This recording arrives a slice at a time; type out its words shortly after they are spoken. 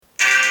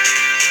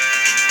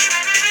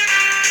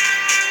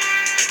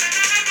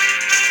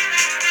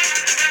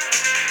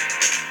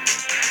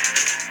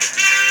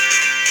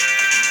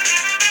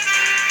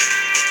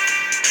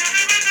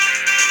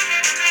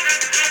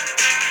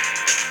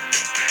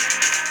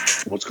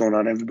What's going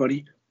on,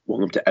 everybody?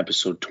 Welcome to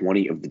episode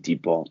 20 of the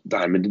Deep Ball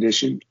Diamond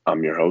Edition.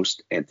 I'm your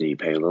host, Anthony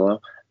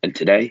Paolillo, and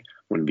today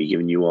I'm going to be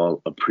giving you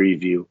all a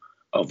preview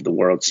of the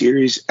World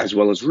Series, as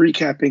well as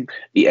recapping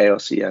the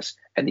ALCS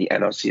and the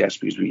NLCS,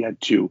 because we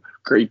had two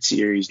great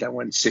series that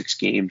went 6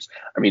 games.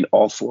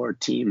 All 4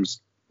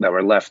 teams that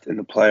were left in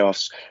the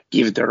playoffs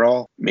gave it their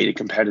all, made it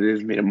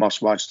competitive, made it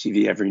must-watch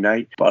TV every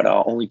night, but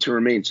only 2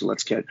 remain, so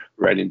let's get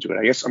right into it.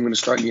 I guess I'm going to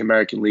start in the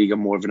American League.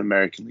 I'm more of an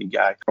American League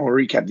guy. I'll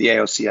recap the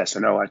ALCS. I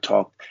know I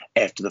talked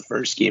after the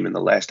first game in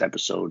the last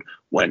episode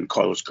when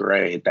Carlos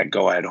Correa hit that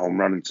go-ahead home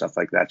run and stuff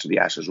like that, so the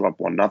Astros were up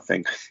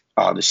 1-0.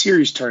 The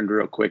series turned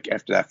real quick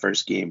after that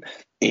first game.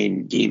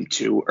 In Game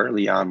 2,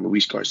 early on,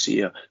 Luis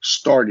Garcia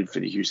started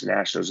for the Houston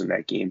Astros in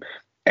that game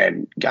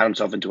and got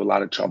himself into a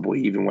lot of trouble.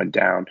 He even went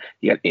down.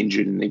 He got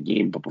injured in the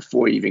game, but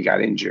before he even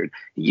got injured,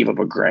 he gave up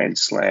a grand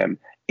slam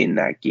in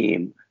that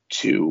game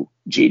to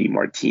JD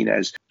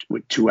Martinez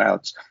with 2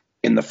 outs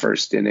in the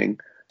first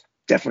inning.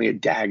 Definitely a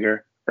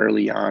dagger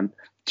early on.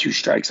 2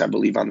 strikes, I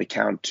believe, on the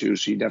count, too,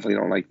 so you definitely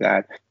don't like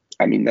that.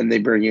 Then they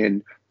bring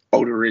in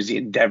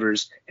Odorizzi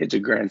Devers, hits a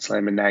grand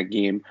slam in that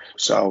game.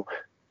 So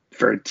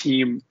for a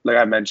team, like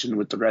I mentioned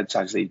with the Red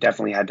Sox, they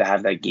definitely had to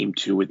have that Game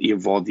 2 with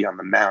Eovaldi on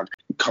the mound.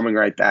 Coming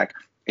right back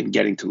and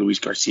getting to Luis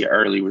Garcia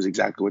early was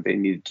exactly what they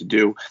needed to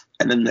do.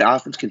 And then the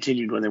offense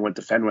continued when they went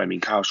to Fenway.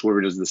 Kyle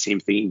Schwarber does the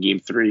same thing in Game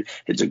 3,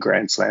 hits a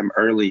grand slam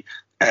early,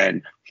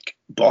 and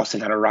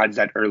Boston kind of rides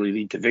that early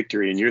lead to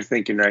victory. And you're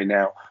thinking right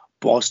now,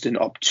 Boston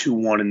up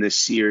 2-1 in this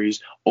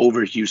series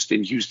over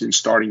Houston. Houston's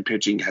starting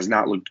pitching has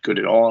not looked good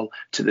at all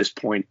to this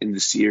point in the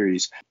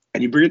series.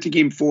 And you bring it to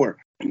Game 4.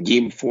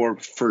 Game 4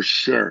 for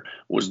sure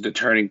was the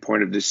turning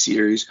point of this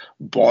series.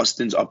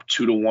 Boston's up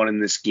 2-1 in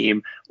this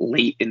game.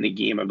 Late in the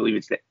game, I believe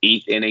it's the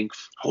 8th inning.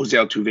 Jose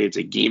Altuve, it's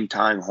a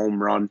game-tying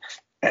home run.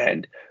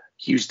 And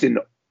Houston,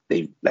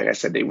 like I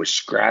said, they were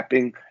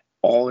scrapping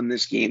all in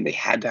this game. They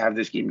had to have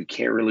this game. You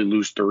can't really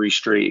lose 3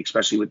 straight,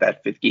 especially with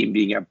that 5th game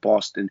being at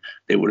Boston.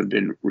 They would have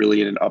been really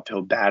in an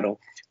uphill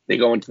battle. They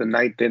go into the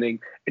 9th inning.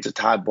 It's a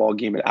tie ball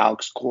game, and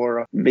Alex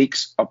Cora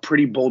makes a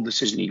pretty bold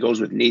decision. He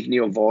goes with Nathan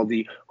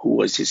Eovaldi, who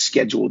was his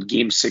scheduled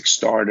Game 6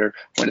 starter,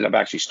 who ended up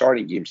actually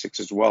starting Game 6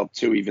 as well,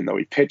 too, even though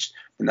he pitched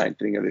the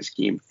 9th inning of this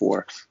Game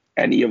 4.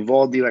 And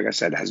Eovaldi, like I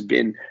said, has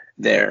been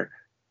their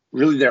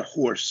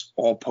horse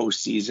all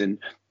postseason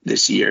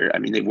this year.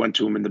 They went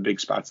to him in the big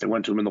spots. They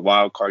went to him in the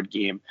wild card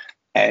game,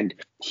 and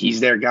he's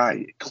their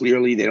guy.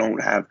 Clearly, they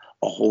don't have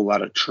a whole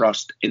lot of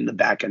trust in the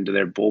back end of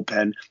their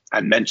bullpen.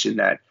 I mentioned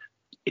that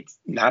it's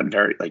not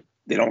very,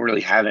 they don't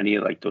really have any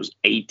of those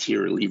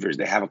A-tier relievers.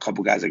 They have a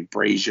couple guys like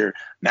Brazier.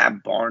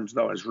 Matt Barnes,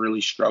 though, has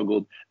really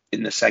struggled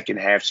in the second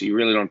half, so you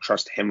really don't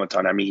trust him a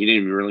ton. He didn't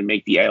even really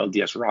make the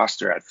ALDS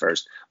roster at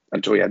first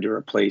until he had to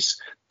replace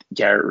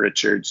Garrett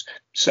Richards.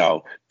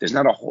 So there's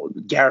not a whole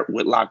 – Garrett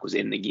Whitlock was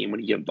in the game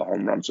when he gave the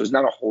home run, so there's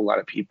not a whole lot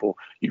of people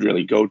you'd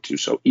really go to.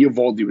 So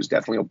Eovaldi was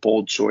definitely a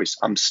bold choice.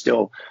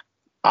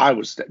 I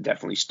was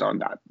definitely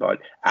stunned at, but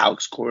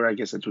Alex Cora, I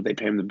guess that's what they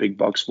pay him the big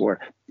bucks for.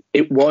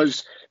 It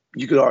was,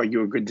 you could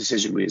argue, a good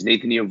decision because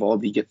Nathan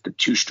Eovaldi gets the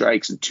 2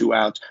 strikes and 2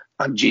 outs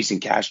on Jason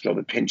Castro,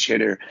 the pinch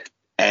hitter,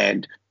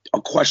 and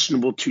a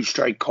questionable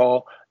 2-strike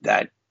call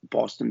that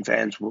Boston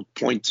fans will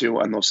point to,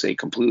 and they'll say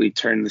completely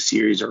turned the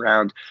series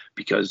around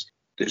because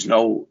there's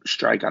no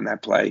strike on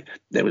that play.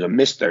 There was a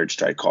missed 3rd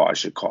strike call, I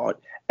should call it.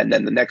 And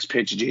then the next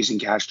pitch, Jason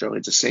Castro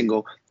hits a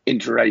single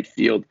into right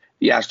field.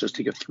 The Astros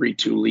take a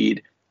 3-2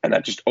 lead, and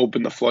that just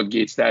opened the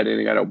floodgates that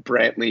inning. I know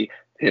Brantley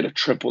hit a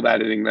triple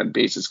that inning, then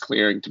bases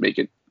clearing to make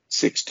it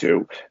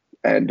 6-2.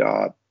 And,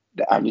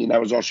 that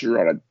was all she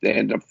wrote. They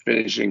ended up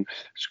finishing,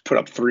 put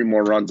up 3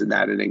 more runs in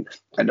that inning,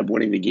 ended up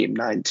winning the game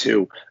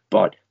 9-2.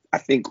 But I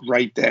think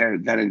right there,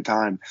 then in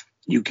time,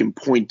 you can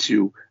point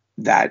to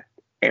that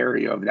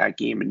area of that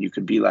game, and you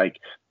could be like,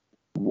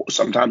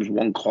 sometimes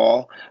one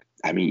call,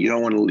 you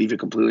don't want to leave it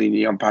completely in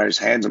the umpire's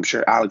hands. I'm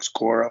sure Alex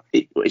Cora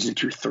isn't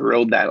too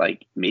thrilled that,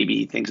 maybe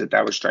he thinks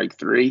that was strike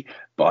 3,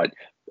 but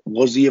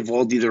was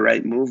Eovaldi the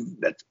right move?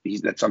 That's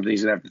something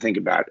he's going to have to think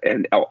about.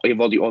 And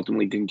Eovaldi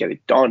ultimately didn't get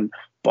it done,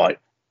 but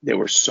there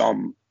were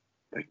some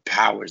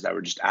powers that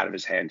were just out of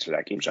his hands for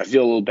that game. So I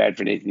feel a little bad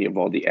for Nathan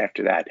Eovaldi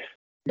after that.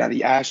 Now,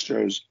 the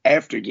Astros,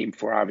 after Game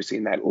 4, obviously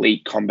in that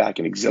late comeback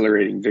and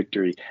exhilarating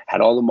victory,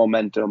 had all the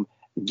momentum.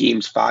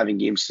 Games 5 and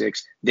Game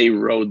 6, they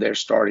rode their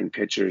starting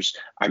pitchers.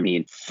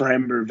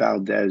 Framber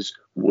Valdez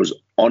was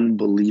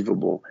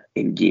unbelievable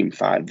in Game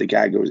 5. The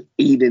guy goes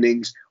 8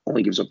 innings,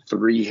 only gives up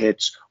 3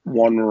 hits,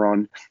 1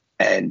 run.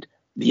 And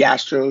the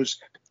Astros,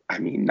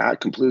 not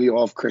completely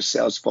all of Chris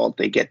Sale's fault.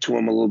 They get to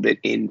him a little bit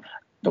in, I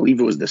believe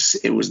it was the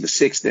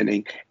 6th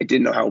inning. It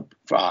didn't know how,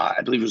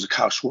 I believe it was a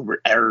Kyle Schwarber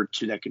error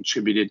too that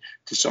contributed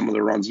to some of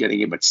the runs getting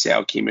in, but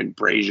Sale came in,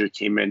 Brazier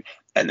came in,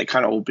 and they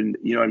kind of opened,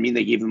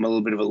 they gave him a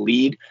little bit of a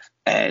lead,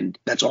 and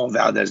that's all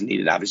Valdez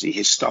needed. Obviously,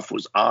 his stuff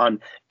was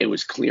on. It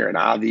was clear and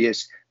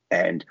obvious,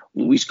 And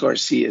Luis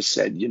Garcia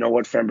said, you know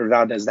what, Framber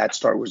Valdez, that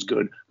start was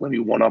good. Let me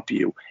one-up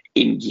you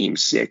in Game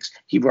 6.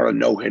 He brought a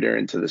no-hitter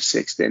into the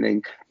 6th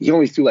inning. He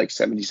only threw like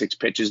 76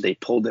 pitches. They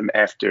pulled him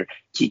after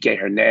Kike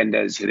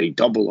Hernandez hit a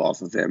double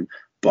off of him.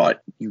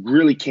 But you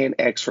really can't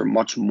ask for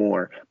much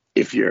more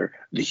if you're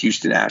the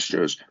Houston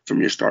Astros from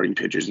your starting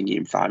pitchers in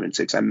Game 5 and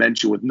 6. I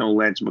mentioned with no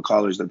Lance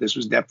McCullers that this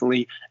was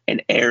definitely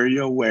an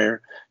area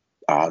where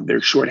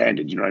they're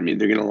shorthanded. You know what I mean?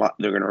 They're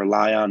gonna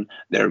rely on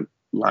their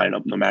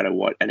lineup no matter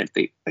what. And if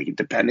they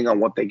depending on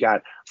what they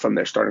got from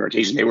their starting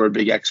rotation, they were a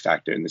big X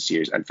factor in the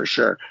series. And for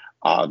sure,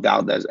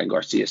 Valdez and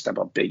Garcia step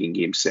up big in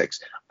Game 6.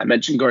 I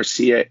mentioned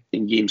Garcia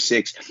in Game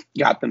 6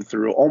 got them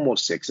through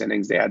almost 6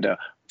 innings. They had to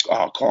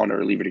call on a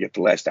reliever to get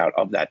the last out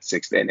of that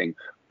 6th inning,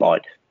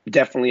 but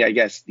definitely, I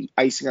guess, the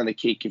icing on the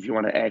cake, if you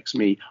want to ask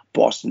me,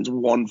 Boston's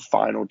one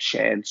final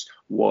chance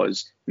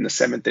was in the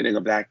 7th inning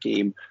of that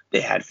game. They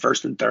had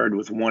 1st and 3rd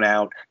with 1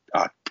 out.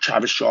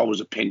 Travis Shaw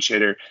was a pinch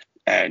hitter,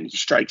 and he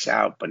strikes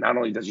out. But not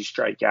only does he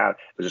strike out,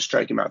 there's a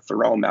strike him out,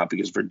 throw him out,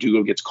 because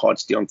Verdugo gets caught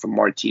stealing from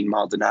Martin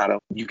Maldonado.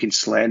 You can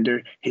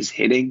slander his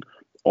hitting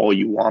all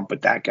you want,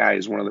 but that guy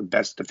is one of the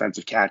best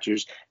defensive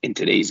catchers in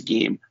today's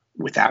game,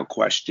 without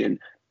question.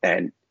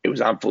 And it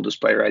was on full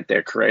display right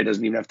there. Correa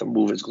doesn't even have to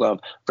move his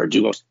glove.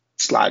 Verdugo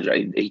slides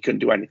right. He couldn't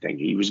do anything.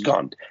 He was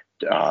gunned,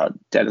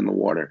 dead in the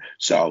water.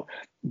 So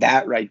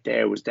that right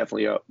there was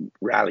definitely a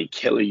rally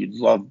killer. You'd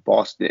love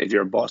Boston, if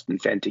you're a Boston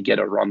fan, to get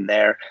a run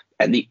there.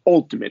 And the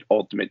ultimate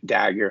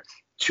dagger,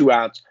 2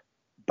 outs,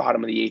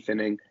 bottom of the 8th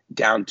inning,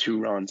 down 2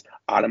 runs.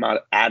 Adam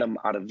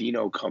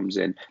Ottavino comes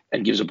in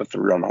and gives up a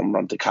 3-run home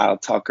run to Kyle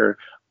Tucker.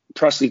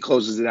 Presley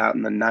closes it out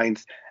in the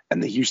 9th.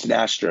 And the Houston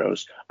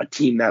Astros, a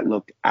team that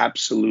looked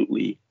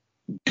absolutely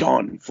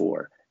done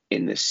for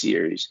in this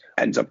series,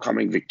 ends up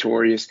coming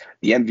victorious.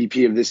 The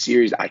MVP of this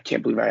series, I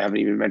can't believe I haven't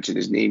even mentioned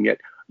his name yet,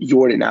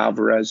 Yordan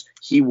Alvarez.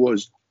 He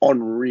was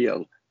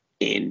unreal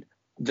in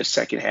the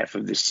second half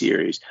of this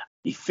series.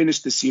 He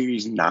finished the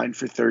series 9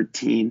 for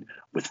 13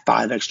 with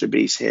 5 extra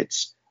base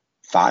hits,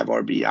 5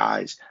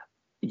 RBIs.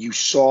 You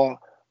saw,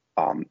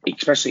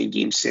 especially in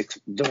Game 6,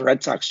 the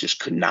Red Sox just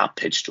could not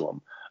pitch to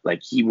him.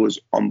 Like, he was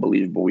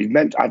unbelievable.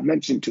 I've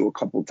mentioned to a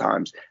couple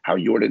times how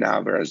Yordan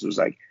Alvarez was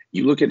like,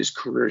 you look at his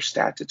career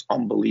stats, it's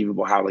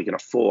unbelievable how, like, in a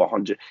full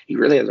 100, he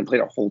really hasn't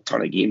played a whole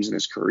ton of games in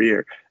his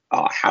career,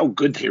 how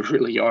good they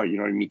really are. You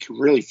know what I mean? He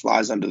really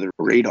flies under the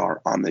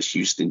radar on this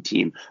Houston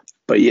team.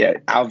 But yeah,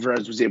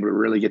 Alvarez was able to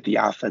really get the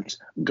offense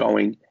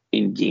going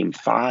in Game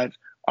 5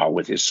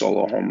 with his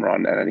solo home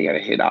run. And then he had a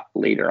hit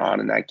later on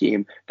in that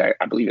game that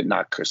I believe it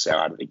knocked Chris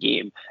out of the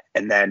game.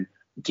 And then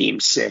Game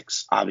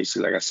 6,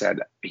 obviously, like I said,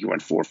 he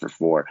went 4 for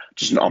 4.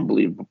 Just an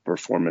unbelievable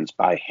performance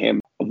by him.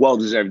 A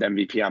well-deserved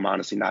MVP. I'm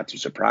honestly not too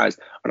surprised.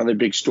 Another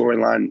big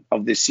storyline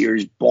of this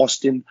series,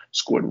 Boston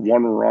scored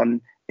 1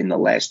 run in the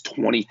last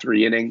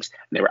 23 innings,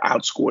 and they were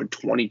outscored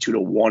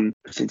 22-1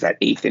 since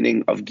that 8th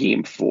inning of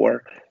Game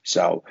 4.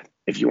 So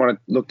if you want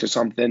to look to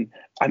something,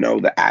 I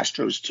know the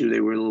Astros, too, they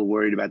were a little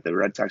worried about the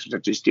Red Sox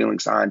potentially stealing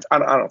signs. I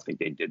don't think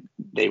they did.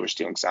 They were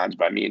stealing signs.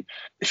 But, I mean,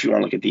 if you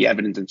want to look at the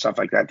evidence and stuff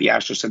like that, the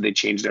Astros said they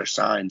changed their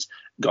signs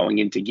going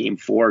into Game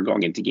 4,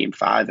 going into Game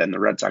 5, and the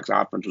Red Sox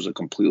offense was a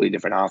completely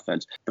different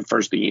offense the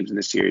first 3 games in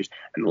the series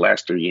and the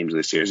last 3 games of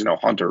the series. You know,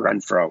 Hunter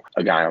Renfroe,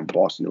 a guy on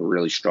Boston who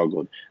really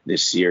struggled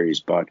this series.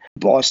 But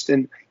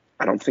Boston,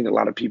 I don't think a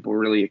lot of people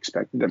really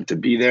expected them to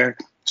be there.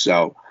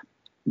 So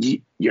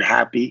you're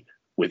happy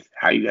with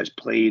how you guys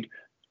played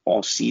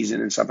all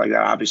season and stuff like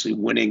that. Obviously,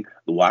 winning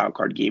the wild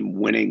card game,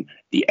 winning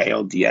the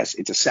ALDS.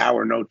 It's a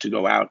sour note to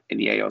go out in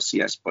the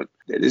ALCS, but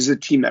this is a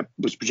team that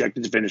was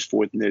projected to finish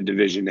 4th in their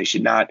division. They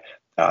should not.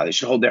 They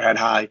should hold their head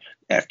high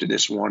after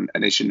this one,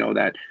 and they should know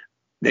that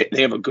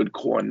they have a good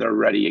core and they're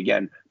ready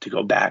again to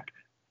go back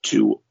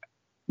to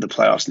the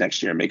playoffs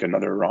next year and make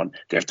another run.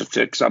 They have to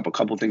fix up a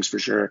couple things for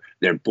sure.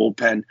 Their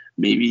bullpen,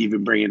 maybe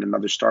even bring in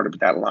another starter,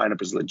 but that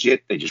lineup is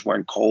legit. They just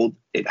went cold.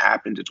 It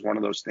happens. It's one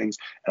of those things.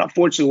 And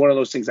unfortunately, one of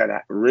those things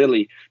that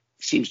really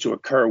seems to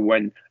occur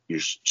when you're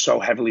so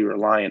heavily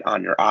reliant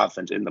on your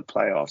offense in the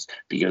playoffs,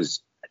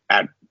 because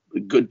at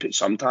good pitch,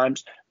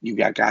 sometimes you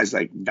got guys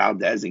like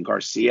Valdez and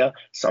Garcia,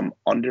 some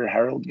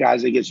under-heralded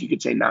guys, I guess you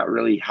could say, not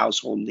really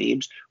household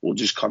names, will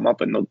just come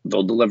up and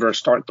they'll deliver a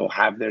start. They'll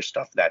have their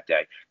stuff that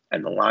day.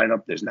 And the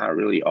lineup, there's not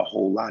really a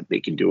whole lot they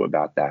can do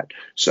about that.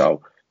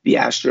 So the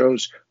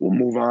Astros will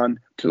move on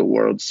to the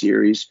World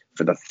Series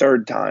for the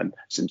 3rd time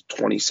since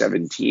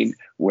 2017,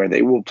 where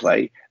they will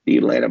play the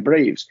Atlanta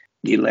Braves.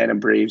 The Atlanta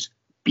Braves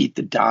beat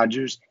the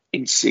Dodgers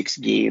in 6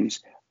 games.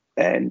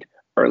 And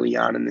early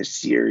on in this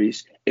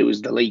series, it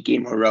was the late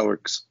game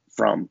heroics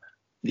from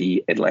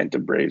the Atlanta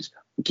Braves.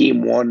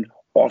 Game 1,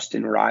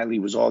 Austin Riley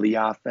was all the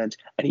offense,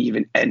 and he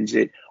even ends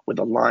it with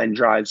a line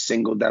drive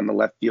single down the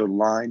left field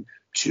line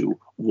to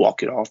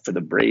walk it off for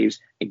the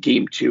Braves. In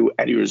Game 2,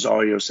 Eddie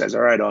Rosario says,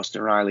 all right,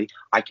 Austin Riley,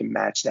 I can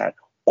match that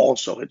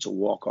also hits a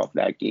walk-off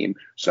that game.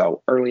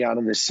 So early on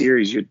in the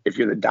series, if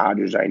you're the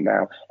Dodgers right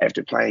now,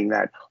 after playing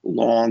that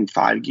long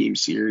 5-game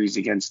series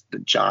against the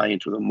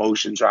Giants with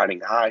emotions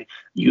riding high,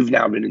 you've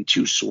now been in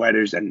 2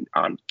 sweaters and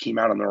came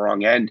out on the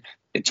wrong end.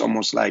 It's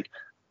almost like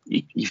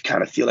you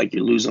kind of feel like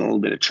you're losing a little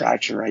bit of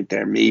traction right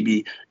there.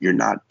 Maybe you're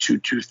not too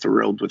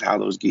thrilled with how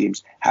those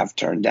games have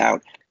turned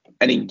out.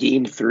 And in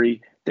Game 3,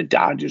 the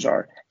Dodgers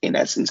are, in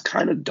essence,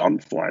 kind of done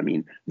for. I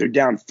mean, they're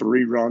down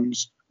 3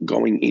 runs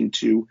going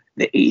into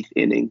the 8th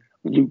inning.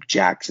 Luke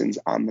Jackson's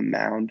on the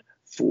mound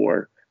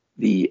for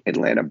the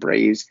Atlanta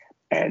Braves,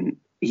 and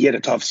he had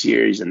a tough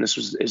series, and this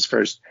was his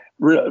first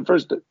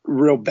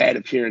real bad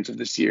appearance of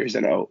the series. I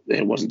know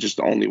it wasn't just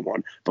the only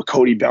one, but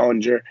Cody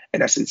Bellinger,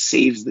 in essence,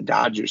 saves the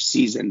Dodgers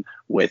season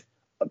with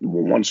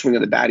one swing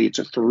of the bat. It's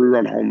a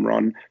 3-run home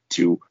run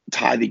to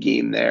tie the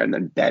game there, and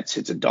then Betts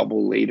hits a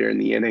double later in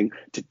the inning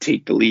to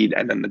take the lead,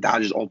 and then the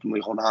Dodgers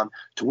ultimately hold on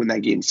to win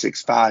that game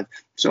 6-5.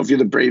 So if you're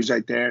the Braves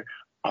right there,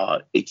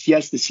 it's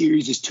yes, the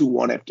series is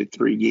 2-1 after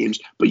 3 games,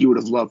 but you would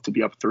have loved to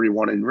be up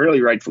 3-1, and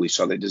really rightfully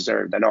so. They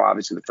deserved. I know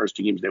obviously the first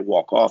 2 games they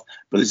walk off,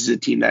 but this is a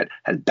team that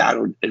has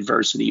battled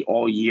adversity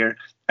all year,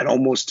 and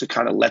almost to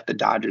kind of let the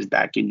Dodgers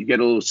back in. You get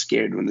a little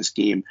scared when this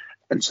game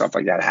and stuff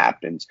like that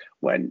happens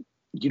when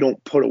you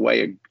don't put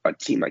away a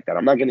team like that.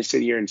 I'm not going to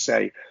sit here and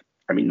say,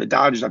 I mean, the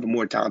Dodgers have a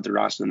more talented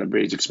roster than the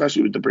Braves,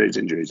 especially with the Braves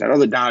injuries. I know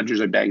the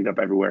Dodgers are banged up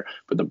everywhere,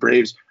 but the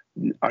Braves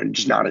are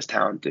just not as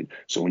talented.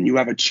 So when you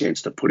have a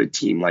chance to put a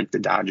team like the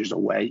Dodgers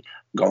away,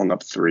 going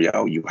up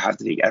 3-0, you have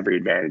to take every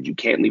advantage. You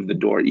can't leave the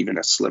door even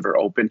a sliver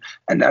open,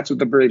 and that's what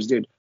the Braves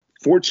did.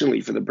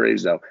 Fortunately for the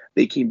Braves, though,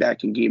 they came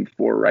back in Game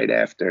 4 right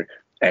after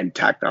and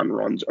tacked on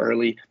runs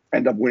early,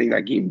 end up winning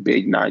that game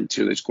big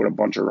 9-2. They scored a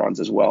bunch of runs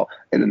as well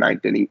in the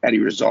 9th inning. Eddie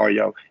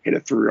Rosario hit a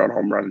 3-run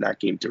home run in that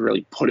game to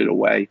really put it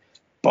away.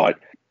 But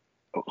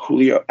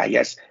Julio, I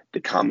guess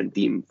the common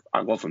theme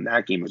I'll go from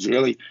that game was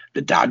really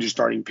the Dodgers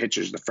starting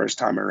pitchers the first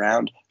time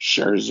around.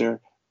 Scherzer,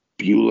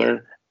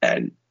 Buehler,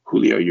 and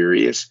Julio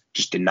Urias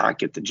just did not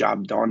get the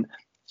job done.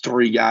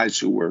 3 guys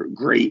who were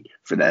great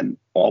for them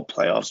all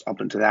playoffs up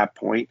until that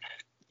point.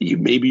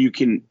 Maybe you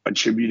can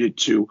attribute it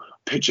to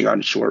pitching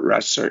on short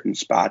rest certain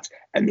spots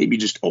and maybe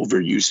just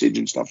overusage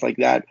and stuff like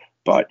that,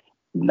 but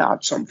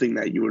not something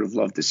that you would have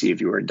loved to see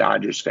if you were a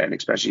Dodgers fan,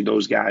 especially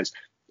those guys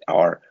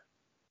are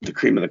the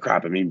cream of the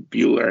crop. I mean,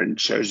 Buehler and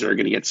Scherzer are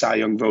going to get Cy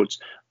Young votes.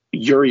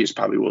 Urias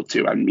probably will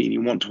too. I mean, he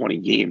won 20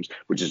 games,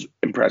 which is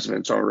impressive in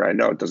its own right. I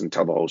know it doesn't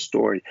tell the whole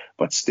story,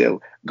 but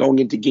still, going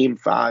into Game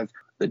 5,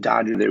 the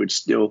Dodgers, they would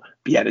still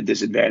be at a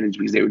disadvantage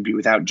because they would be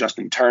without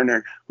Justin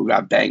Turner, who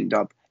got banged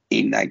up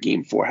in that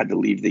Game 4, had to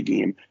leave the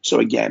game. So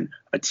again,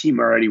 a team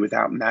already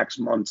without Max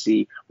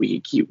Muncy. We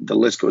could keep, the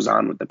list goes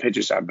on with the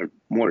pitcher side, but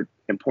more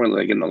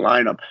importantly, like in the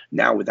lineup,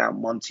 now without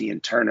Muncy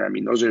and Turner, I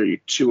mean, those are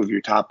 2 of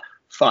your top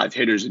 5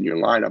 hitters in your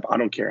lineup. I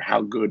don't care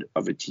how good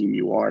of a team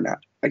you are. Now,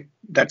 like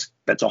that's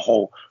a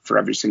hole for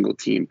every single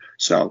team.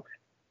 So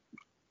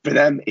for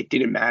them, it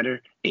didn't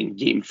matter in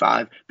Game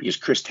 5 because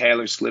Chris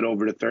Taylor slid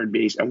over to third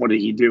base. And what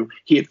did he do?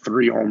 He hit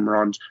 3 home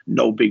runs.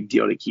 No big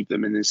deal to keep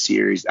them in this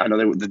series. I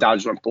know the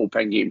Dodgers went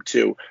bullpen Game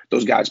 2.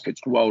 Those guys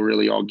pitched well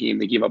really all game.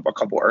 They gave up a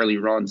couple early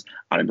runs.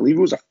 I believe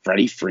it was a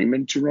Freddie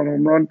Freeman 2-run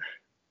home run.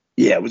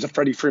 Yeah, it was a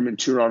Freddie Freeman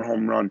 2-run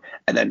home run.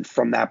 And then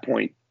from that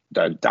point,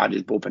 the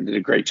Dodgers bullpen did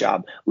a great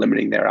job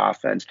limiting their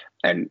offense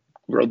and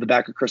rode the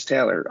back of Chris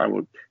Taylor. I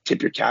would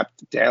tip your cap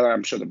to Taylor.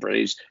 I'm sure the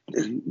Braves,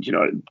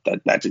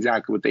 that's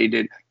exactly what they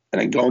did.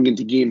 And then going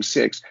into Game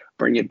 6,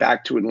 bring it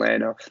back to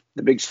Atlanta.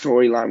 The big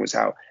storyline was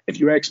how, if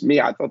you ask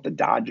me, I thought the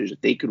Dodgers, if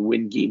they could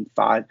win Game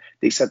 5,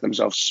 they set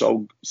themselves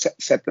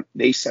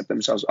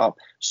up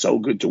so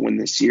good to win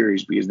this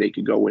series because they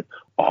could go with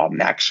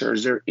Max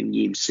Scherzer in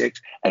Game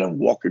 6 and then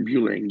Walker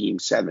Buehler in Game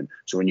 7.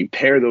 So when you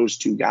pair those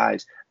 2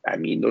 guys, I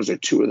mean, those are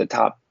 2 of the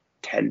top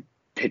 10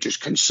 pitchers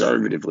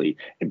conservatively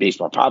in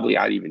baseball. Probably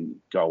I'd even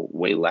go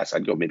way less.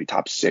 I'd go maybe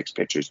top 6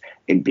 pitchers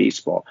in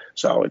baseball.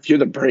 So if you're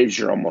the Braves,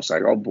 you're almost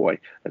like, oh boy,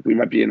 like we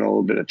might be in a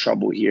little bit of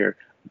trouble here.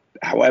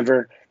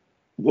 However,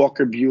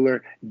 Walker Buehler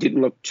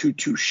didn't look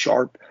too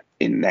sharp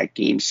in that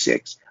Game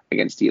 6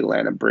 against the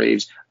Atlanta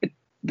Braves.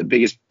 The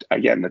biggest,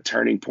 again, the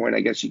turning point,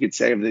 I guess you could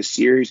say, of this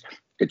series,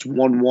 it's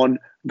 1-1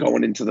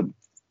 going into the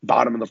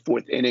bottom of the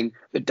 4th inning.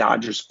 The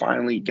Dodgers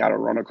finally got a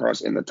run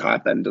across in the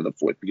top end of the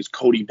 4th because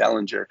Cody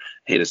Bellinger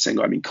hit a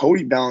single. I mean,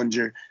 Cody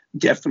Bellinger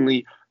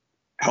definitely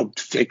helped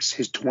fix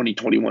his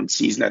 2021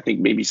 season. I think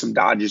maybe some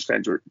Dodgers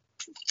fans were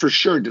for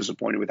sure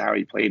disappointed with how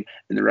he played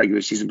in the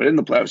regular season, but in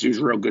the playoffs, he was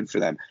real good for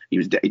them.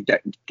 He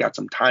got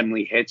some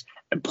timely hits,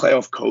 and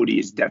playoff Cody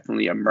has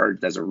definitely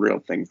emerged as a real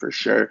thing for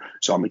sure.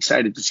 So I'm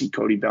excited to see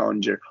Cody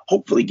Bellinger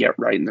hopefully get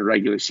right in the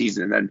regular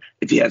season. And then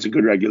if he has a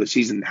good regular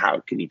season, how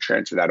can he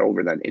transfer that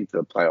over then into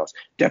the playoffs?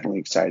 Definitely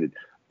excited.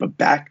 But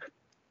back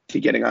to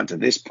getting onto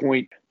this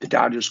point, the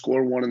Dodgers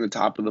score 1 in the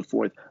top of the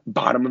 4th,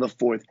 bottom of the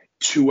 4th,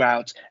 2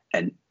 outs,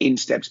 and in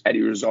steps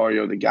Eddie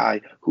Rosario, the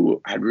guy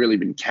who had really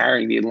been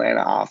carrying the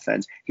Atlanta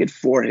offense. He had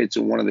 4 hits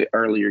in one of the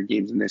earlier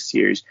games in this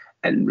series,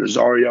 and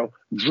Rosario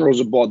drills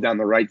a ball down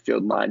the right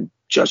field line,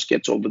 just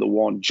gets over the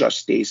wall and just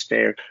stays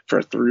fair for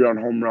a 3-run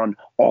home run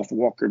off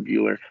Walker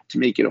Buehler to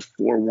make it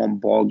a 4-1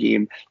 ball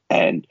game.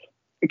 And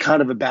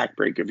kind of a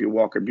backbreaker if you're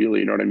Walker Buehler,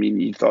 you know what I mean?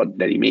 You thought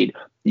that he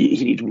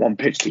needs one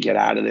pitch to get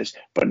out of this,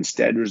 but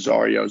instead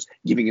Rosario's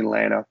giving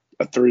Atlanta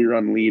a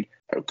 3-run lead,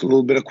 a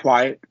little bit of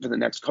quiet for the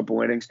next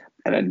couple innings.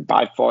 And then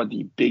by far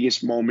the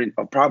biggest moment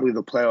of probably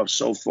the playoffs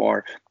so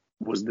far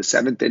was the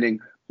 7th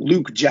inning.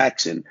 Luke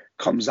Jackson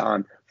comes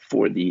on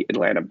for the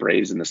Atlanta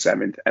Braves in the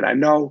 7th. And I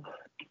know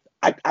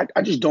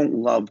I just don't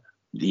love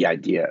the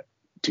idea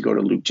to go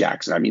to Luke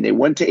Jackson. I mean, they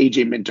went to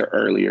A.J. Minter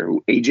earlier,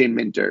 who A.J.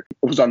 Minter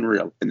was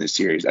unreal in this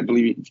series. I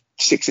believe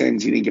 6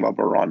 innings, he didn't give up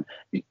a run.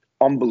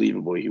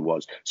 Unbelievable he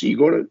was. So you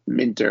go to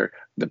Minter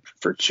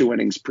for 2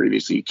 innings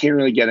previously, you can't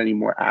really get any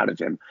more out of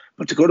him.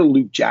 But to go to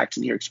Luke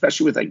Jackson here,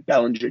 especially with like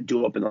Bellinger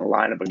due up in the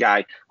lineup, a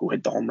guy who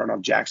hit the home run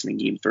off Jackson in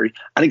Game 3,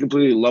 I didn't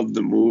completely love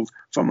the move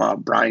from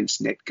Brian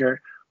Snitker.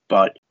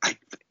 But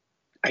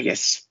I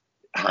guess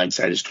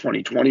hindsight is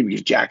 20/20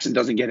 because Jackson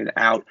doesn't get an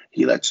out.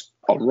 He lets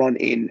a run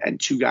in and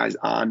 2 guys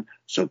on.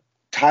 So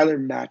Tyler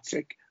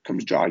Matzik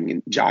comes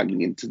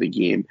jogging into the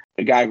game,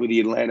 a guy who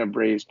the Atlanta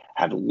Braves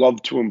have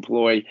loved to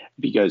employ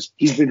because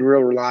he's been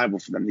real reliable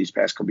for them these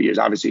past couple of years.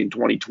 Obviously in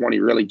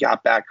 2020 really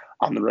got back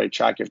on the right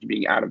track after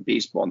being out of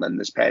baseball, and then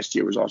this past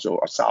year was also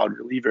a solid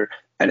reliever,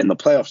 and in the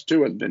playoffs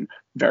too has been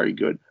very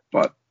good.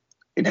 But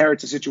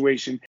inherits a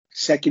situation,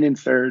 2nd and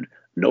 3rd,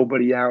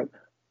 nobody out,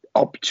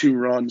 up 2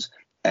 runs,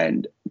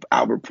 and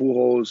Albert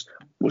Pujols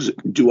was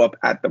due up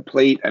at the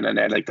plate, and then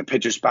at like the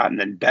pitcher spot, and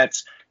then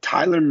Betts.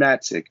 Tyler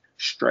Matzik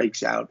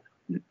strikes out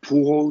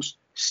Pujols,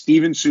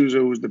 Steven Souza,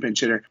 who was the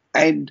pinch hitter,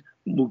 and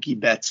Mookie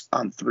Betts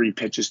on 3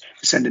 pitches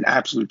to send an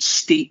absolute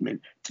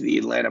statement to the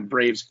Atlanta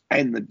Braves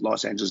and the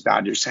Los Angeles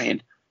Dodgers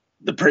saying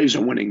the Braves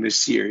are winning this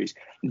series.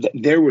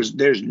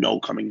 There's no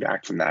coming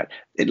back from that.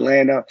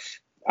 Atlanta,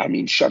 I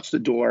mean, shuts the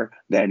door.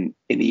 Then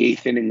in the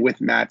 8th inning with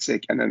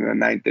Matzik, and then in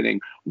the 9th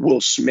inning,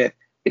 Will Smith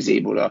is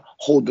able to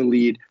hold the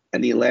lead,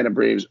 and the Atlanta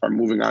Braves are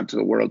moving on to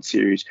the World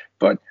Series.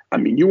 But, I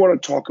mean, you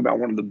want to talk about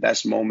one of the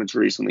best moments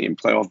recently in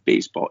playoff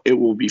baseball, it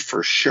will be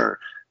for sure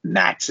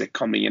Matzik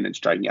coming in and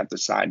striking out the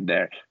side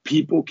there.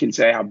 People can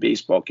say how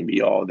baseball can be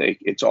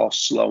it's all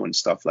slow and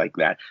stuff like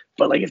that.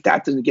 But, like, if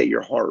that doesn't get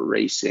your heart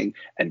racing,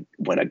 and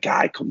when a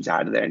guy comes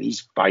out of there and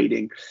he's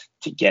fighting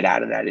to get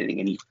out of that inning,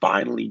 and he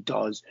finally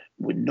does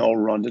with no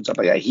runs and stuff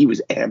like that, he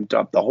was amped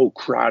up. The whole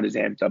crowd is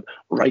amped up,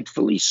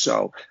 rightfully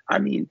so. I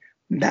mean,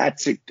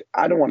 Matzik,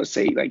 I don't want to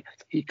say like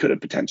he could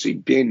have potentially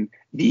been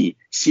the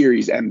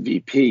series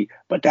MVP,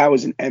 but that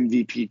was an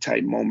MVP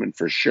type moment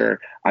for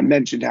sure. I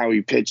mentioned how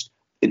he pitched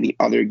in the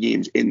other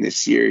games in this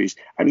series.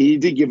 I mean, he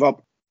did give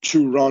up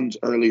 2 runs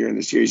earlier in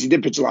the series. He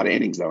did pitch a lot of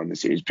innings though in the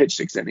series, pitched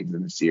 6 innings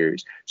in the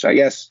series. So I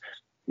guess,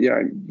 you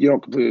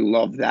don't completely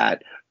love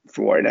that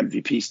for an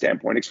MVP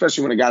standpoint,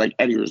 especially when a guy like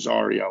Eddie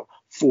Rosario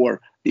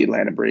for the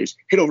Atlanta Braves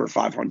hit over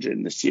 500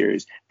 in the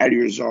series. Eddie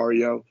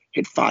Rosario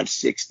hit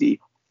 560.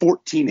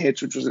 14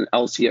 hits, which was an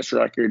LCS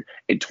record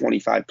in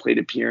 25 plate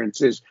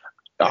appearances.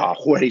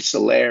 Jorge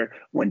Soler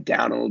went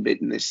down a little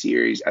bit in this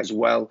series as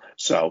well.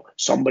 So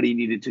somebody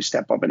needed to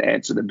step up and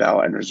answer the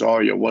bell, and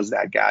Rosario was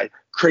that guy.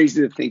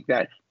 Crazy to think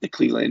that the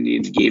Cleveland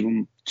Indians gave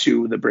him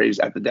to the Braves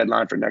at the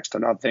deadline for next to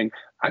nothing.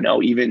 I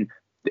know even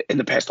in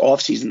the past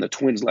offseason, the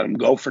Twins let him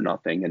go for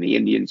nothing, and the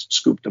Indians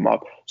scooped him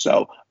up.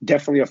 So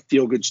definitely a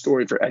feel-good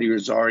story for Eddie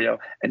Rosario.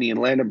 And the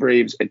Atlanta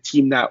Braves, a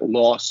team that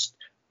lost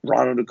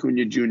Ronald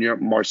Acuna Jr.,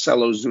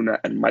 Marcelo Zuna,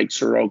 and Mike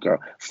Soroka,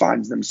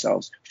 finds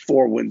themselves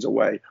 4 wins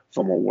away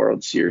from a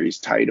World Series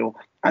title.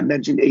 I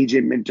mentioned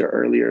A.J. Minter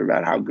earlier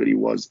about how good he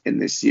was in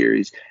this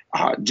series.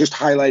 Just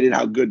highlighted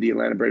how good the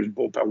Atlanta Braves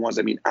bullpen was.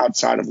 I mean,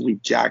 outside of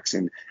Luke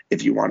Jackson,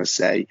 if you want to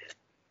say,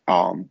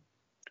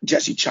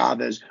 Jesse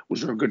Chavez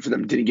was real good for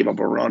them. Didn't give up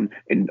a run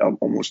in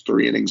almost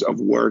 3 innings of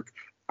work.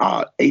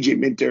 A.J.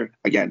 Minter,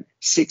 again,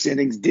 6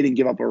 innings, didn't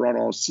give up a run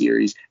all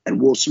series. And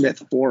Will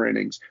Smith, 4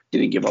 innings,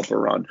 didn't give up a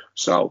run.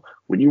 So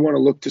when you want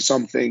to look to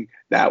something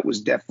that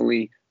was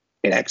definitely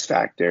an X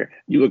factor,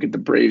 you look at the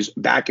Braves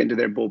back into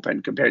their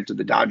bullpen compared to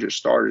the Dodgers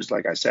starters.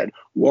 Like I said,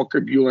 Walker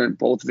Buehler in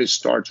both of his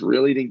starts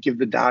really didn't give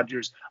the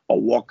Dodgers a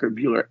Walker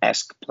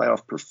Buehler-esque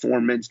playoff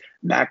performance.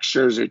 Max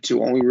Scherzer,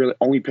 too,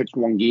 only pitched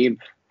 1 game.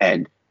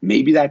 And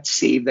maybe that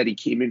save that he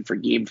came in for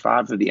Game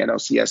 5 of the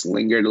NLCS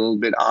lingered a little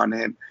bit on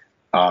him.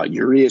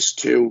 Urias,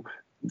 too,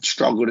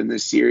 struggled in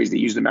this series. They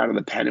used him out of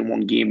the pen in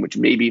 1 game, which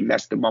maybe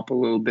messed him up a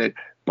little bit.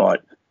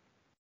 But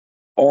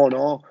all in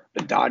all,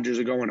 the Dodgers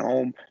are going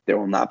home. There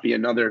will not be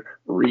another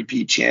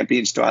repeat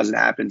champion. Still hasn't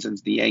happened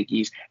since the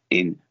Yankees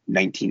in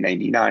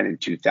 1999 and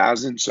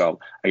 2000. So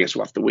I guess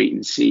we'll have to wait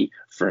and see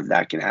for if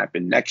that can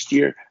happen next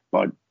year.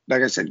 But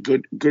like I said,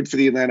 good for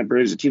the Atlanta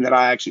Braves, a team that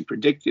I actually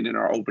predicted in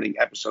our opening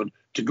episode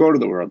to go to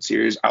the World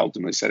Series. I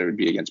ultimately said it would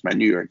be against my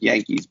New York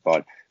Yankees,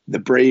 but the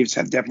Braves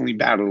have definitely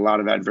battled a lot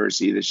of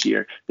adversity this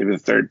year. They were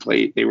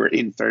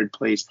in third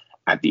place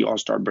at the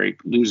All-Star break,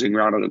 losing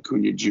Ronald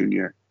Acuna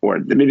Jr., or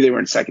maybe they were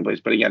in second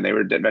place, but again, they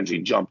were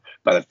eventually jumped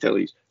by the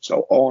Phillies. So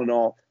all in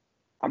all,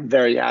 I'm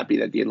very happy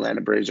that the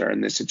Atlanta Braves are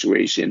in this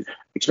situation,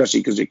 especially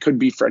because it could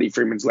be Freddie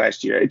Freeman's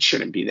last year. It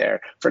shouldn't be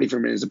there. Freddie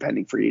Freeman is a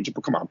pending free agent,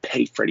 but come on,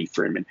 pay Freddie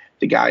Freeman.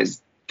 The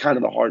guy's kind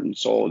of the heart and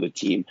soul of the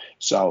team.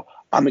 So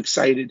I'm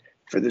excited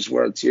for this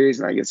World Series,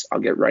 and I guess I'll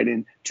get right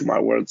into my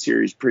World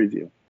Series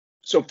preview.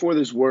 So for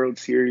this World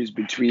Series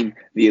between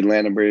the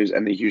Atlanta Braves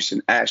and the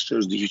Houston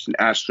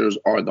Astros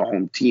are the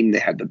home team. They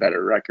had the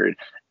better record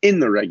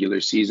in the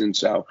regular season,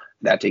 so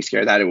that takes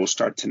care of that. It will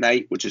start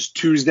tonight, which is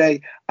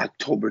Tuesday,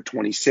 October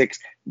 26th.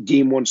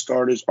 Game 1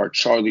 starters are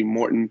Charlie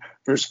Morton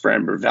versus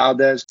Framber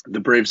Valdez. The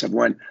Braves have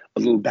went a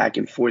little back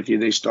and forth here.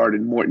 They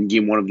started Morton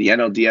Game 1 of the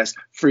NLDS,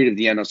 Fried of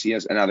the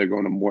NLCS, and now they're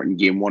going to Morton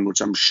Game 1,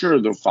 which I'm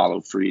sure they'll follow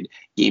Fried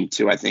Game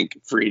 2. I think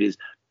Fried is,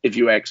 if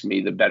you ask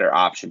me, the better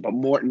option. But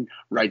Morton,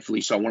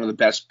 rightfully so, one of the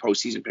best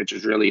postseason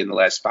pitchers really in the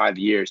last 5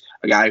 years,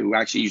 a guy who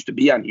actually used to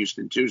be on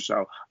Houston too.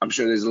 So I'm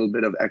sure there's a little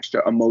bit of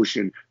extra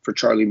emotion for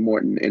Charlie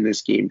Morton in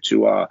this game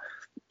to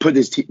put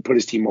his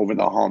team over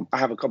the hump. I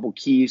have a couple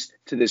keys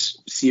to this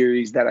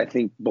series that I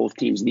think both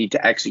teams need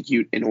to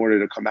execute in order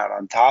to come out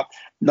on top.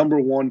 Number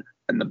one,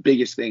 and the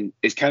biggest thing,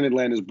 is can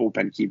Atlanta's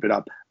bullpen keep it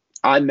up?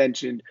 I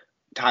mentioned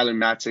Tyler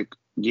Matzik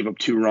gave up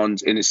 2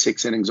 runs in his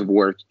 6 innings of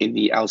work in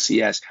the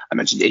LCS. I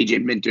mentioned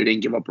AJ Minter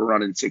didn't give up a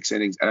run in 6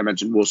 innings, and I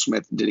mentioned Will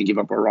Smith didn't give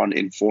up a run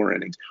in 4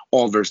 innings,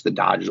 all versus the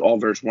Dodgers, all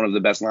versus one of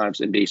the best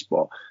lineups in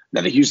baseball.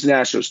 Now, the Houston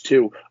Astros,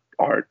 too,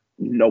 are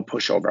no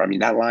pushover. I mean,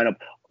 that lineup,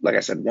 like I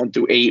said, 1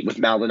 through 8 with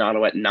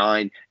Maldonado at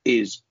 9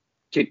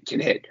 can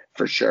hit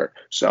for sure.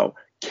 So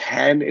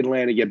can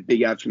Atlanta get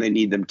big outs when they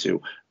need them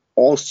to?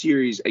 All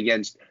series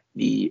against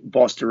the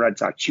Boston Red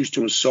Sox,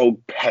 Houston was so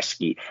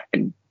pesky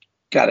and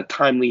got a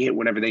timely hit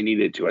whenever they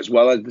needed to, as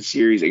well as the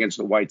series against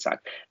the White Sox.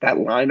 That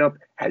lineup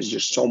has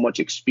just so much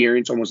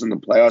experience almost in the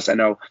playoffs. I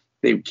know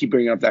they keep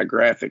bringing up that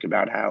graphic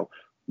about how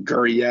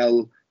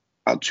Gurriel,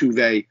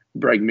 Altuve,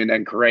 Bregman,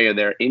 and Correa,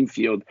 their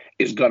infield,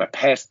 is going to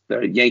pass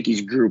the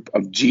Yankees group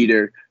of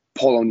Jeter,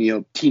 Paul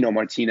O'Neill, Tino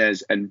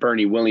Martinez, and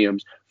Bernie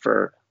Williams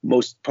for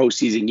most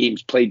postseason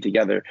games played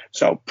together.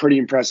 So pretty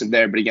impressive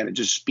there. But again, it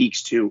just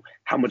speaks to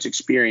how much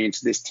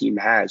experience this team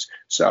has.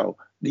 So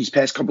these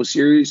past couple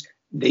series,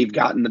 they've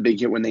gotten the big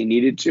hit when they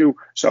needed to.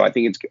 So I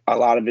think a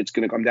lot of it's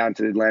going to come down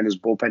to Atlanta's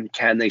bullpen.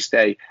 Can they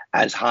stay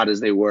as hot as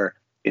they were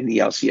in the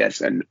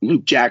LCS? And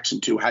Luke Jackson,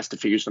 too, has to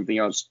figure something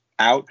else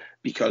out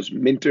because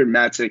Minter,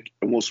 Matzik,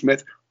 and Will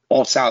Smith,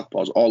 all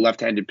southpaws, all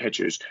left-handed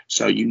pitchers.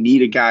 So you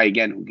need a guy,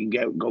 again, who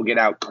can go get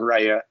out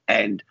Correa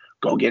and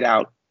go get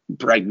out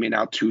Bregman,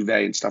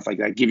 Altuve, and stuff like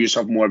that. Give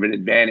yourself more of an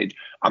advantage.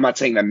 I'm not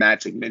saying that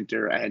Matzik,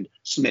 Minter, and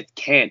Smith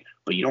can't,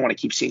 but you don't want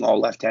to keep seeing all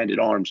left-handed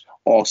arms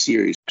all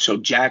series. So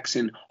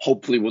Jackson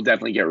hopefully will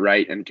definitely get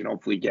right and can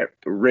hopefully get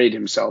rid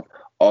himself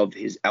of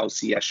his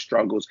LCS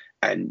struggles.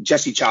 And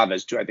Jesse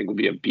Chavez, too, I think will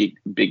be a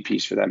big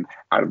piece for them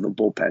out of the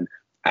bullpen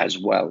as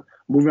well.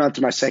 Moving on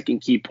to my second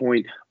key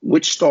point,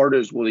 which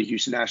starters will the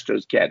Houston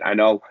Astros get? I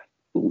know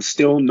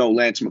still no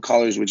Lance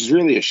McCullers, which is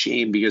really a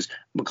shame because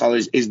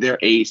McCullers is their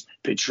ace,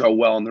 pitched so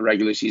well in the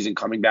regular season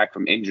coming back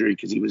from injury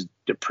because he was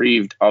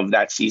deprived of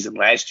that season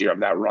last year,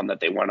 of that run that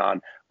they went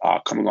on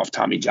coming off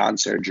Tommy John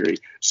surgery.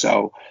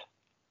 So,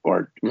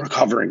 or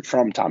recovering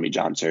from Tommy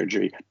John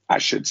surgery, I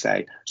should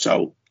say.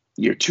 So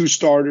your 2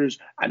 starters,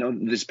 I know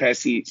this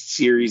past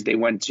series they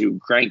went to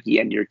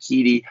Greinke and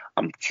Urquidy.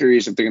 I'm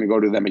curious if they're going to go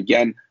to them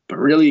again. But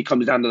really, it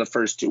comes down to the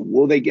first 2.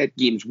 Will they get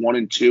games 1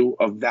 and 2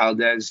 of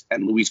Valdez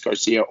and Luis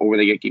Garcia, or will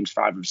they get games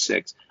 5 and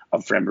 6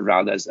 of Framber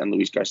Valdez and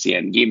Luis Garcia?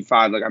 In game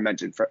 5, like I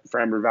mentioned,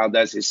 Framber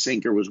Valdez, his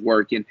sinker was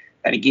working.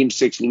 And in game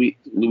 6,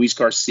 Luis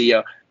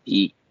Garcia,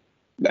 he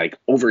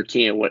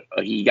overcame what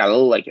he got a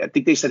little, I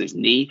think they said his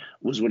knee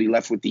was what he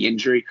left with the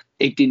injury.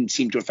 It didn't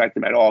seem to affect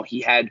him at all.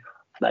 He had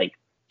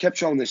kept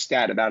showing this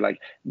stat about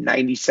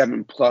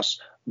 97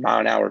 plus mile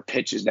an hour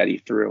pitches that he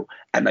threw.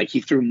 And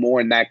he threw more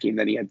in that game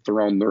than he had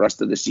thrown the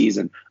rest of the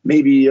season.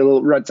 Maybe a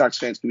little Red Sox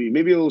fans can be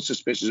maybe a little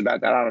suspicious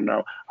about that. I don't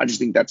know. I just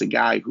think that's a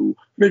guy who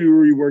maybe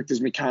reworked his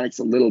mechanics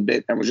a little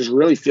bit and was just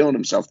really feeling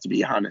himself, to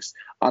be honest,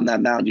 on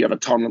that mound. You have a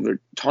ton of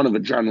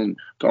adrenaline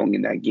going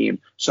in that game.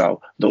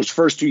 So those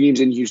first 2 games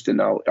in Houston,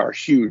 though, are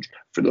huge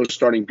for those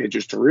starting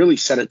pitchers to really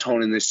set a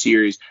tone in this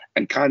series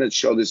and kind of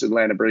show this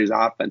Atlanta Braves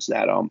offense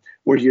that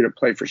we're here to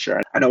play for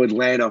sure. I know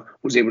Atlanta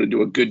was able to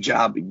do a good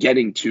job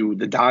getting to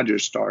the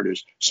Dodgers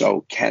starters.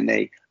 So can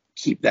they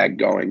keep that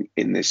going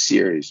in this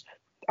series?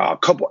 A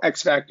couple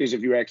X factors,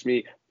 if you ask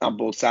me, on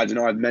both sides. I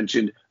know I've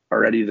mentioned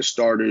already the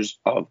starters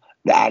of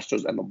the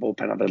Astros and the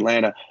bullpen of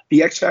Atlanta.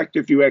 The X factor,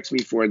 if you ask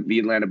me, for the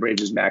Atlanta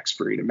Braves is Max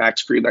Fried. And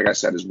Max Fried, like I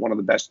said, is one of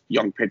the best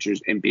young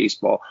pitchers in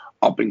baseball,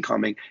 up and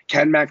coming.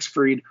 Can Max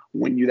Fried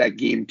win you that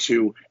game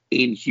 2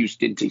 in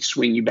Houston to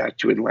swing you back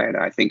to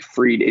Atlanta? I think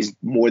Fried is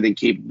more than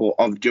capable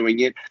of doing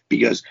it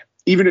because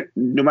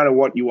no matter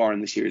what you are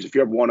in the series, if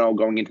you're up 1-0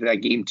 going into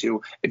that game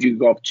 2, if you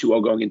go up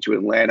 2-0 going into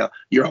Atlanta,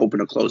 you're hoping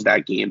to close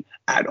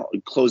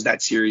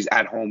that series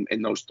at home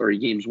in those 3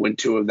 games, win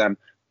 2 of them,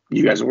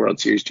 you guys are World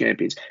Series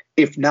champions.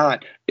 If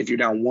not, if you're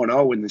down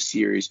 1-0 in the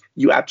series,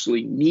 you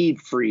absolutely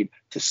need Fried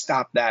to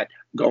stop that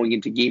going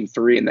into game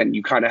 3. And then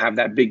you kind of have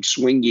that big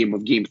swing game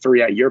of game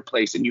 3 at your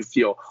place. And you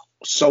feel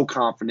so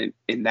confident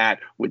in that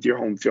with your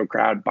home field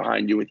crowd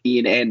behind you, with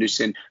Ian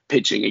Anderson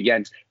pitching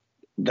against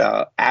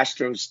the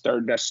Astros'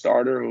 third best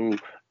starter, who,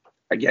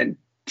 again,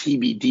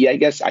 TBD, I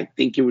guess. I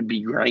think it would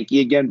be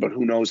Greinke again, but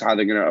who knows how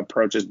they're going to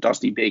approach us.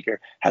 Dusty Baker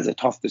has a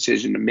tough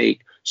decision to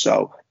make.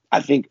 So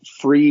I think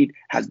Fried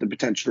has the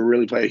potential to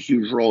really play a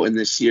huge role in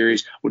this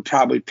series, would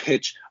probably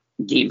pitch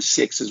game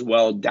 6 as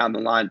well down the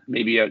line,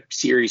 maybe a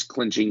series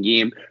clinching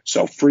game.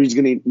 So Fried's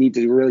going to need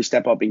to really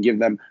step up and give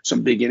them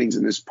some big innings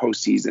in this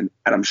postseason,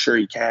 and I'm sure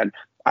he can.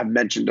 I've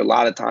mentioned a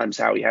lot of times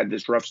how he had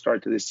this rough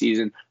start to the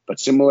season, but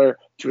similar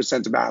to a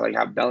sense about like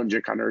how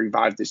Bellinger kind of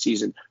revived the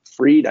season,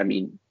 Fried, I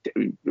mean,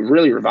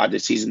 really revived the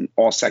season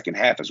all second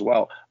half as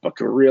well, but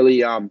could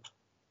really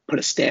put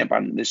a stamp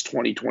on this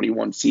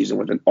 2021 season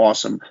with an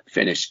awesome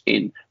finish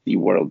in the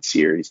World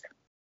Series.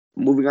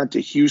 Moving on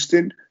to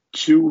Houston,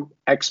 2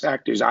 X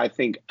factors I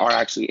think are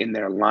actually in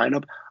their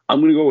lineup. I'm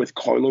going to go with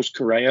Carlos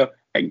Correa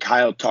and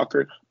Kyle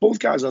Tucker. Both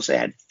guys I'll say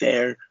had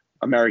fair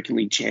American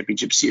League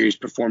Championship Series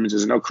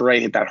performances. I know Correa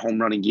hit that home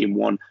run in game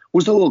 1,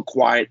 was a little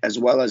quiet, as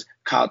well as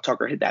Kyle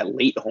Tucker hit that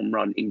late home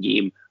run in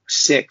game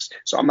 6.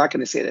 So I'm not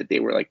going to say that they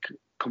were like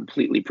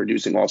completely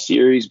producing all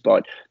series,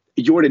 but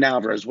Jordan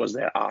Alvarez was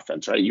their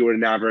offense, right?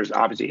 Jordan Alvarez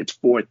obviously hits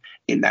 4th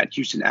in that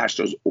Houston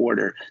Astros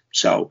order.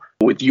 So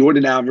with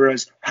Jordan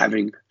Alvarez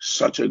having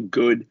such a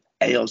good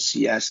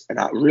ALCS and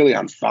really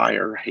on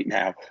fire right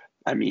now,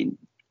 I mean,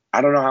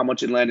 I don't know how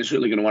much Atlanta's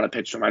really going to want to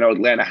pitch to him. I know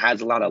Atlanta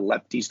has a lot of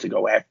lefties to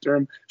go after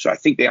him, so I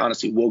think they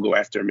honestly will go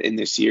after him in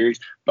this series.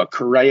 But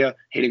Correa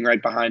hitting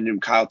right behind him,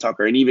 Kyle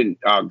Tucker, and even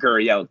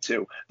Gurriel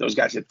too. Those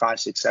guys hit 5,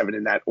 6, 7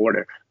 in that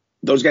order.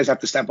 Those guys have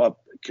to step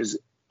up because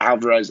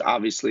Alvarez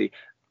obviously,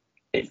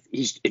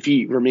 if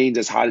he remains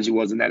as hot as he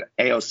was in that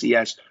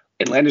ALCS,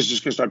 Atlanta's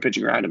just going to start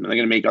pitching around him, and they're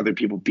going to make other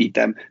people beat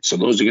them. So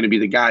those are going to be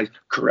the guys.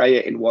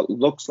 Correa, in what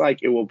looks like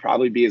it will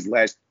probably be his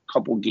last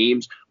couple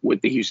games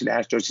with the Houston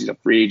Astros. He's a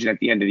free agent at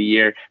the end of the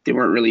year. They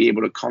weren't really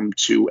able to come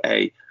to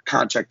a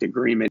contract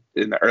agreement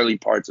in the early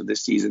parts of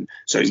this season,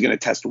 so he's going to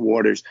test the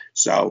waters.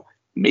 So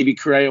maybe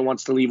Correa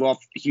wants to leave off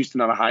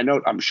Houston on a high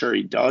note. I'm sure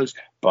he does,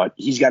 but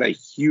he's got a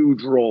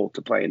huge role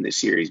to play in this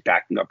series,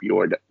 backing up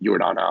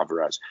Jordan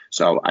Alvarez.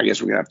 So I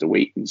guess we're going to have to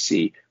wait and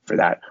see for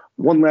that.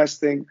 One last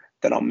thing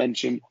that I'll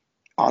mention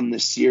on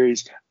this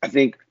series, I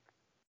think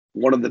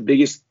one of the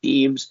biggest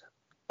themes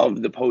of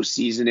the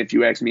postseason, if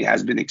you ask me,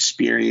 has been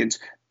experience.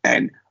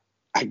 And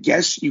I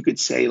guess you could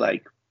say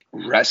like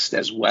rest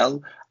as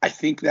well. I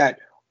think that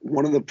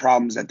one of the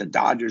problems that the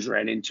Dodgers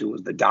ran into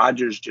was the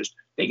Dodgers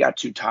they got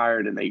too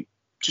tired and they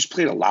just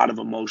played a lot of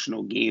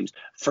emotional games.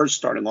 First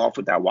starting off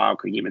with that wild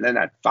card game and then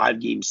that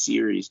 5-game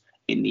series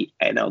in the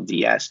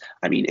NLDS.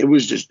 I mean, it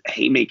was just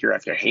haymaker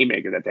after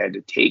haymaker that they had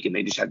to take, and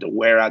they just had to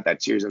wear out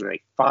that series, and then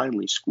they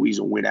finally squeeze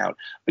a win out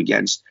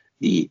against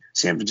the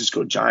San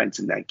Francisco Giants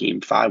in that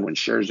game 5 when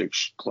Scherzer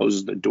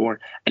closes the door.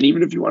 And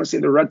even if you want to say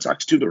the Red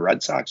Sox too, the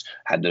Red Sox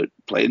had to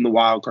play in the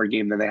wild card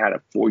game. Then they had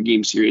a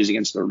 4-game series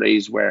against the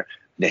Rays where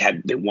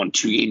they won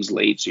 2 games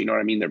late. So you know what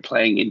I mean? They're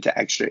playing into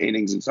extra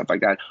innings and stuff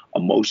like that.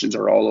 Emotions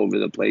are all over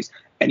the place.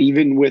 And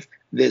even with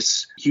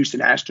this Houston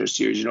Astros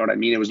series, you know what I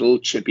mean? It was a little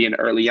chippy, and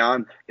early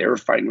on they were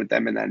fighting with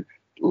them. And then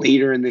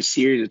later in this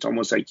series, it's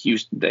almost like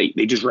Houston, they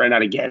just ran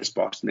out of gas,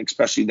 Boston,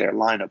 especially their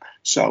lineup.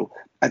 So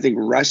I think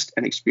rest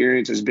and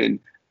experience has been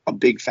a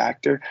big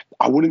factor.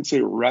 I wouldn't say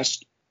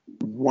rest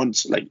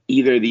once like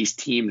either of these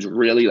teams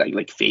really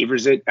like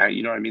favors it.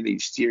 You know what I mean?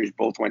 These series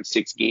both went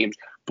 6 games.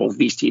 Both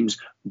these teams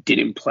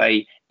didn't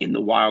play in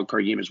the wild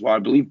card game as well. I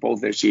believe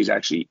both their series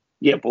actually,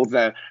 both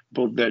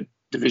the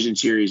division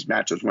series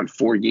matchups went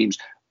 4 games.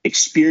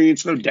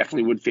 Experience, though,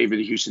 definitely would favor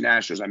the Houston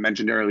Astros. I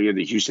mentioned earlier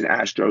the Houston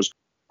Astros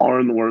are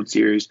in the World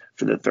Series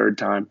for the 3rd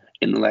time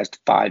in the last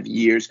 5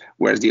 years,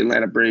 whereas the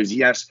Atlanta Braves,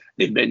 yes,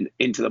 they've been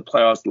into the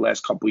playoffs the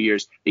last couple of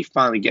years. They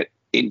finally get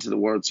into the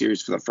World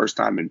Series for the first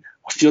time in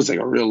what feels like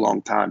a real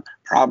long time,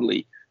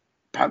 probably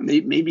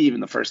maybe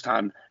even the first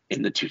time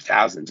in the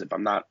 2000s, if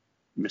I'm not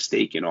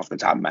mistaken off the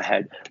top of my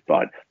head.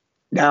 But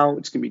now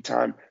it's going to be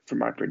time for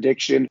my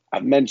prediction.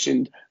 I've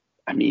mentioned,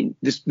 I mean,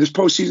 this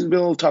postseason's been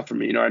a little tough for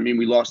me. You know what I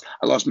mean?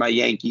 I lost my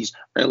Yankees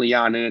early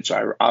on in it,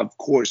 so I of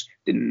course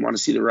didn't want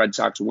to see the Red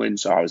Sox win.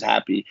 So I was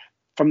happy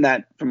from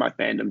my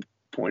fandom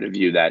point of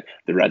view that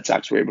the Red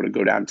Sox were able to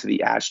go down to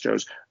the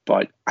Astros.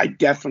 But I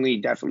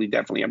definitely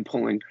am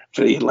pulling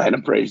for the Atlanta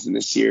Braves in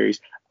this series.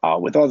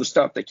 With all the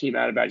stuff that came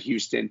out about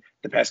Houston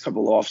the past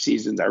couple of off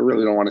seasons, I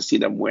really don't want to see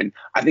them win.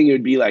 I think it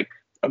would be like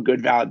a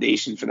good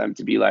validation for them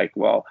to be like,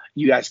 well,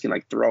 you guys can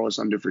like throw us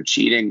under for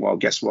cheating. Well,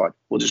 guess what?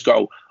 We'll just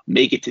go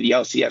make it to the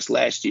LCS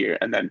last year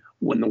and then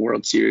win the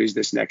World Series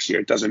this next year.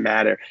 It doesn't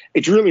matter.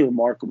 It's really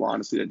remarkable,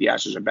 honestly, that the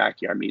Astros are back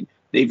here. I mean,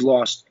 they've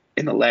lost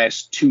in the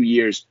last 2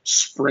 years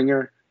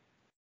Springer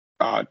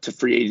to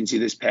free agency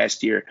this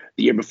past year.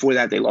 The year before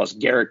that, they lost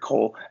Garrett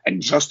Cole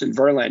and Justin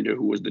Verlander,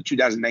 who was the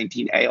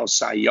 2019 AL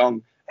Cy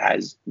Young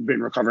has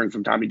been recovering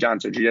from Tommy John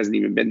surgery. He hasn't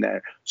even been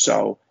there.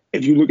 So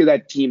if you look at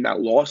that team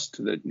that lost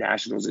to the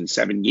Nationals in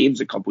 7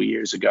 games a couple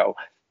years ago,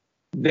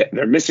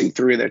 they're missing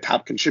 3 of their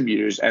top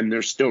contributors, and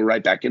they're still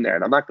right back in there.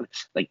 And I'm not going to,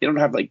 like, they don't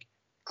have, like,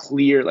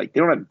 clear, like, they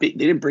don't have big,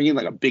 they didn't bring in,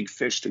 like, a big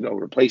fish to go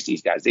replace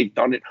these guys. They've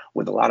done it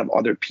with a lot of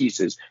other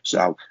pieces.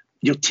 So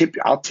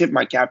I'll tip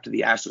my cap to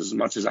the Astros as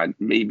much as I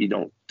maybe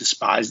don't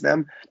despise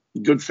them.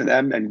 Good for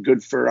them, and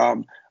good for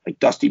like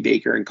Dusty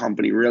Baker and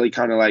company, really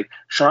kind of like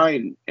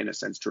trying in a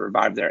sense to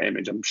revive their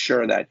image. I'm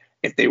sure that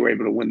if they were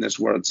able to win this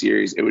World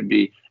Series, it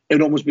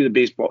would almost be the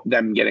baseball,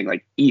 them getting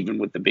like even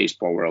with the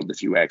baseball world,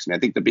 if you ask me. I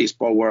think the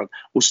baseball world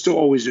will still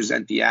always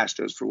resent the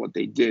Astros for what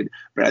they did,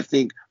 but I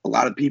think a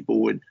lot of people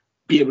would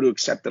be able to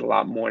accept it a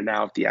lot more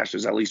now if the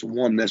Astros at least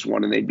won this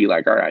one, and they'd be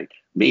like, all right,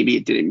 maybe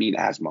it didn't mean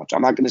as much.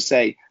 I'm not going to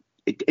say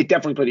it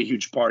definitely played a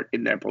huge part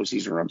in their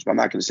postseason runs, but I'm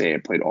not going to say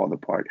it played all the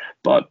part.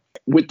 But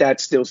with that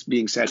still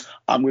being said,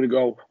 I'm going to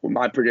go with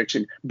my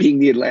prediction being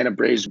the Atlanta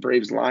Braves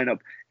lineup,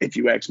 if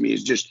you ask me,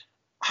 is just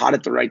hot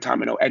at the right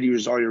time. I know Eddie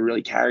Rosario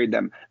really carried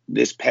them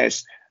this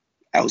past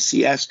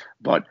ALCS,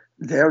 but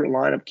their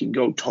lineup can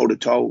go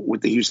toe-to-toe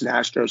with the Houston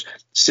Astros,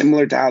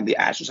 similar to how the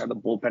Astros have the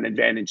bullpen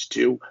advantage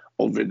too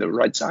over the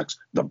Red Sox.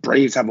 The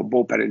Braves have a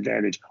bullpen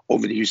advantage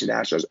over the Houston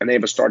Astros, and they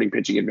have a starting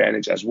pitching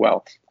advantage as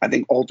well. I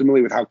think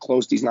ultimately with how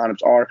close these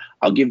lineups are,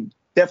 I'll give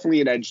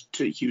definitely an edge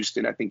to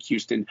Houston. I think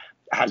Houston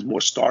has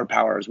more star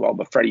power as well,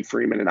 but Freddie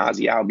Freeman and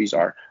Ozzie Albies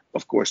are,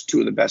 of course,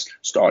 2 of the best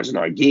stars in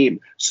our game.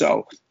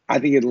 So I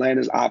think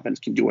Atlanta's offense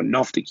can do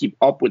enough to keep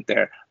up with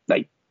their,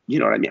 like, you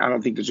know what I mean? I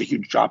don't think there's a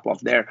huge drop-off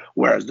there,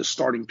 whereas the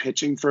starting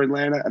pitching for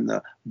Atlanta and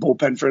the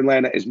bullpen for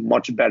Atlanta is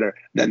much better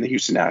than the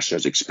Houston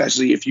Astros,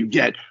 especially if you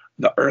get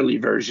the early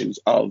versions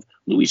of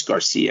Luis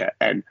Garcia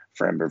and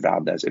Framber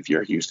Valdez if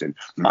you're Houston.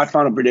 My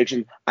final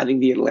prediction, I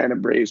think the Atlanta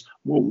Braves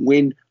will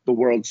win the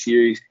World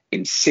Series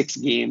in 6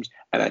 games,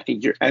 and I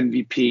think your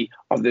MVP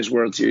of this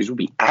World Series will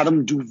be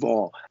Adam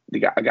Duvall,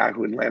 a guy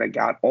who Atlanta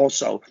got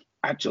also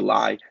at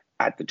July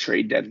at the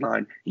trade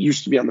deadline. He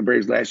used to be on the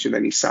Braves last year,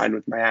 then he signed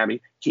with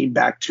Miami, came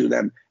back to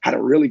them, had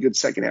a really good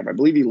second half. I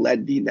believe he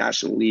led the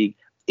National League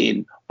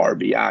in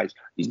RBIs.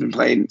 He's been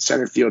playing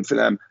center field for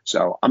them.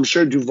 So I'm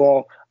sure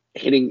Duvall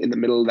hitting in the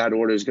middle of that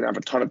order is going to have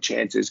a ton of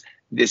chances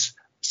this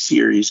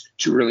series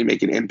to really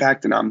make an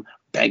impact, and I'm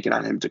banking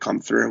on him to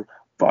come through.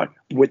 But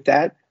with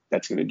that,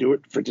 that's going to do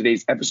it for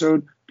today's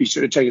episode. Be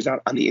sure to check us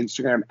out on the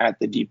Instagram at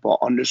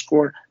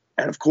 @thedeepball_.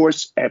 And of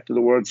course, after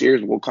the World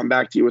Series, we'll come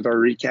back to you with our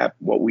recap,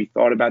 what we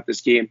thought about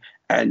this game,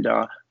 and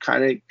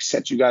kind of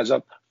set you guys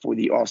up for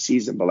the off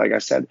season. But like I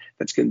said,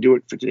 that's going to do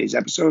it for today's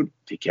episode.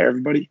 Take care,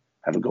 everybody.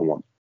 Have a good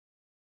one.